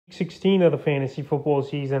16 of the fantasy football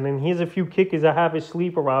season, and here's a few kickers I have as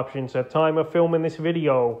sleeper options. At time of filming this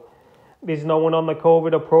video, there's no one on the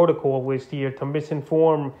COVID or protocol list here to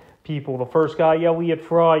misinform people. The first guy, Elliott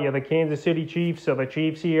Fry of the Kansas City Chiefs. So the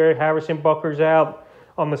Chiefs here, Harrison Butker's out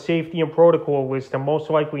on the safety and protocol list and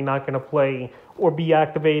most likely not going to play or be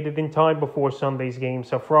activated in time before Sunday's game.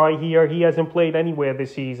 So Fry here, he hasn't played anywhere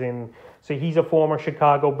this season. So he's a former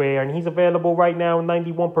Chicago Bear, and he's available right now in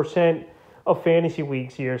 91% of fantasy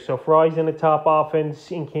leagues here. So Fry's in the top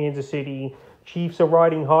offense in Kansas City. Chiefs are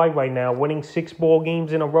riding high right now, winning 6 ball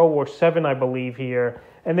games in a row, or 7, I believe, here.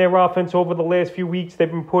 And their offense over the last few weeks, they've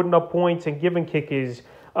been putting up points and giving kickers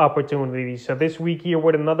opportunities. So this week here,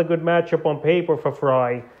 with another good matchup on paper for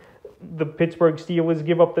Fry, the Pittsburgh Steelers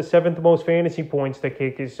give up the 7th most fantasy points to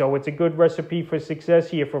kickers. So it's a good recipe for success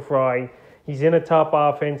here for Fry. He's in a top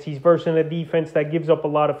offense. He's versing a defense that gives up a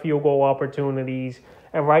lot of field goal opportunities.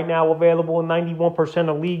 And right now available in 91%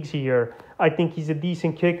 of leagues here. I think he's a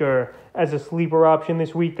decent kicker as a sleeper option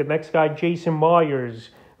this week. The next guy, Jason Myers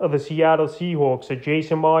of the Seattle Seahawks. So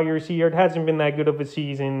Jason Myers here, it hasn't been that good of a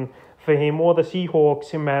season for him or the Seahawks,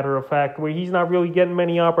 as a matter of fact, where he's not really getting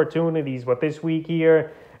many opportunities. But this week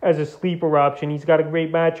here, as a sleeper option, he's got a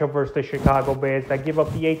great matchup versus the Chicago Bears that give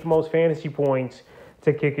up the 8th most fantasy points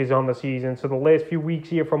to kickers on the season. So the last few weeks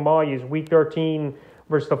here for Myers, week 13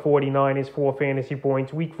 versus the 49ers, 4 fantasy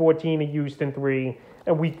points. Week 14 at Houston, 3.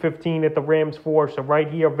 And week 15 at the Rams, 4. So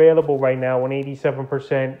right here, available right now in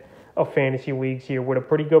 87% of fantasy leagues here with a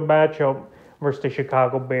pretty good matchup versus the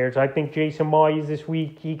Chicago Bears. I think Jason Myers this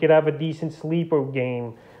week, he could have a decent sleeper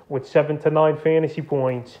game with 7 to 9 fantasy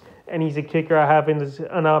points. And he's a kicker I have as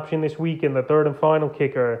an option this week. And the third and final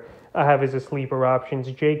kicker I have as a sleeper option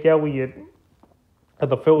is Jake Elliott of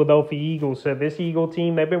the Philadelphia Eagles. So this Eagle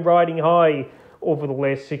team, they've been riding high over the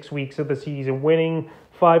last 6 weeks of the season, winning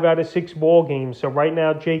 5 out of 6 ball games. So right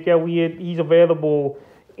now, Jake Elliott, he's available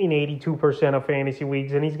in 82% of fantasy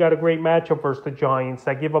leagues, and he's got a great matchup versus the Giants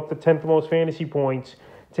that give up the 10th most fantasy points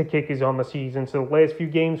to kickers on the season. So the last few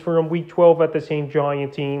games for him, week 12 at the same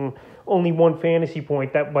Giant team, only 1 fantasy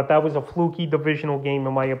point, but that was a fluky divisional game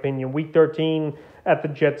in my opinion. Week 13 at the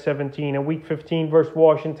Jets, 17, and week 15 versus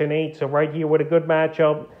Washington, 8. So right here with a good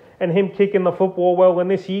matchup, and him kicking the football well, and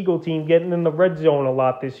this Eagle team getting in the red zone a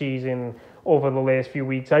lot this season over the last few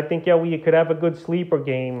weeks. I think Elliott could have a good sleeper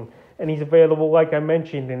game, and he's available, like I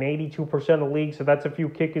mentioned, in 82% of leagues. So that's a few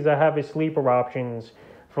kickers I have as sleeper options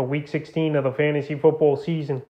for week 16 of the fantasy football season.